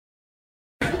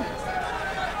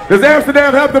Does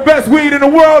Amsterdam have the best weed in the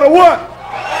world or what?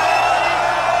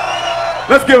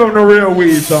 Let's give them the real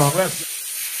weed song. Let's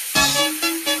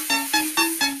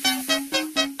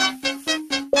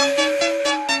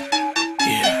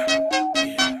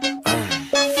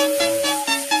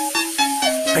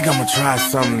I think I'ma try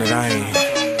something that I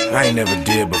ain't never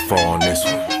did before on this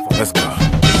one. Let's go.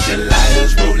 Get your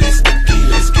lighters rolling sticky,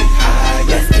 let's get high.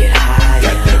 Let's get high.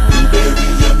 Got that blueberry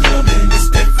yum yum and it's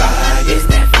that fire. It's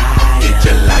that fire. Get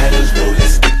your lighters rolling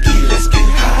sticky, let's get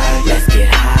high. Let's get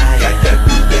high. Got that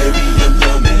blueberry yum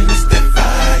yum and it's that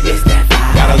fire. It's that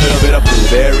fire. Got a little bit of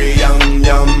blueberry yum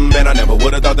yum, and I never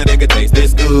would've thought that it could taste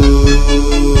this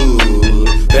good.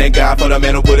 Thank God for the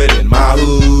man who put it in my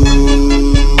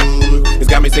hood.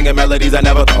 Got me singing melodies I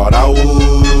never thought I would.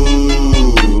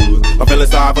 I'm feeling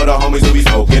sorry for the homies who be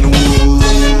smoking wood.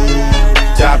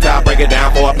 Chop, chop, break it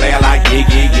down for a player like yeah,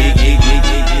 yeah, yeah, yeah, yeah,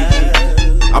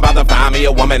 yeah. I'm about to find me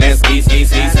a woman and ski, ski,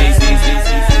 ski, ski, ski, ski.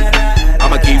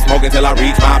 I'ma keep smoking till I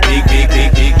reach my peak, peak,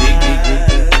 peak, peak, peak,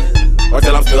 peak. Or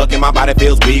till I'm stuck and my body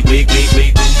feels weak, weak, weak,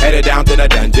 weak. Headed down to the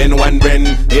dungeon wondering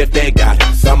if they got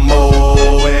some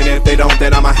more. And if they don't,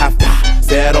 then I'ma have to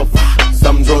settle for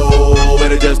some drove,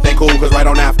 but it just ain't cool, cause right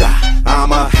on after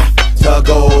I'ma have to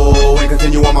go and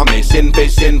continue on my mission,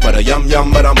 fishing for the yum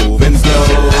yum, but I'm moving slow. Get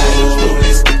your lighters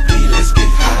rolling sticky, let's get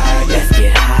high. Let's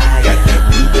get high. Got that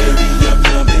blueberry yum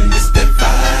yum and it's that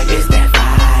fire. It's that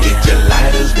fire. Get your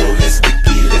lighters rolling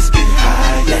sticky, let's get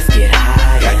high. Let's get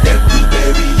high. Got that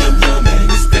blueberry yum yum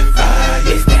and it's that fire.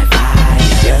 It's that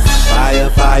fire. Yes, fire,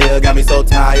 fire, got me so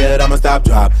tired, I'ma stop,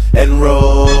 drop, and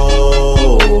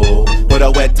roll. Put a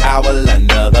wet towel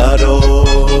under the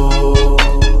door.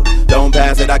 Don't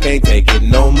pass it, I can't take it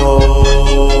no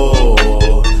more.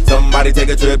 Somebody take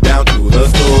a trip down to the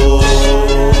store.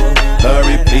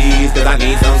 Hurry please, cause I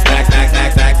need some snacks, snacks,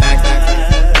 snacks, snacks, snacks, snacks.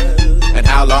 And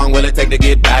how long will it take to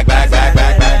get back, back, back,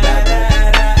 back, back, back?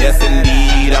 Yes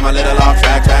indeed, I'm a little off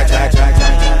track, track, track, track,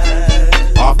 track,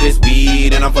 track. Off this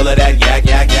weed and I'm full of that yak,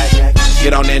 yak, yak, yak.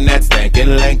 Get on in that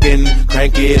stankin' Lincoln,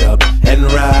 crank it up and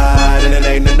ride. And it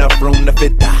ain't enough room to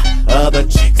fit the other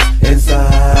chicks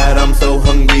inside. I'm so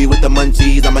hungry with the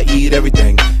munchies, I'ma eat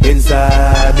everything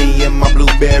inside. Me and my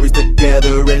blueberries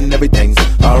together and everything's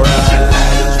alright. Get your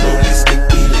lighters rolling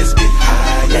sticky, let's get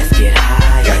high. Let's get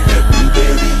high. Got that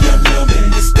blueberry yum yum and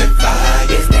it's that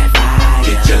fire. It's that fire.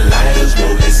 Get your lighters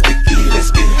rolling sticky, let's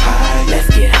get high.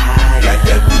 Let's get high. Got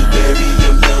that blueberry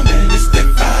yum yum and it's that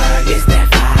fire. It's that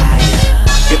fire.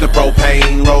 Get the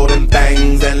propane, roll them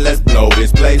things, and let's blow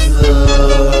this place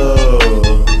up.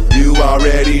 You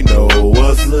already know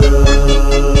what's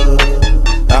up.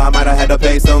 I might have had to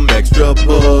pay some extra bucks,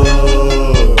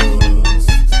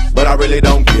 but I really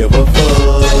don't give a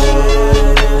fuck.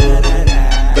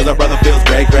 Cause a brother feels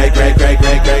great, great, great, great,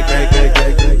 great, great, great, great,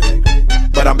 great,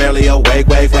 great. But I'm barely awake,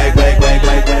 wake, wake, wake, wake, wake,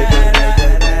 wake, wake.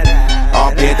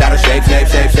 All bent out of shape, shape,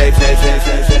 shape, shape, shape, shape,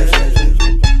 shape, shape,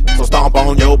 shape. So stomp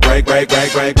on your break, break,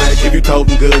 break, break, break. If you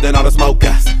toting good, then all the smoke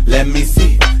guys, let me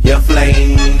see your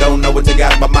flame. Don't know what you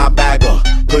got, but my bag up.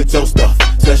 Put your stuff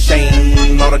to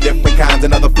shame. All the different kinds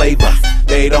and other flavors,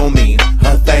 they don't mean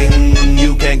a thing.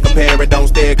 You can't compare it, don't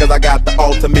stare, cause I got the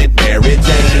ultimate Mary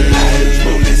Jane.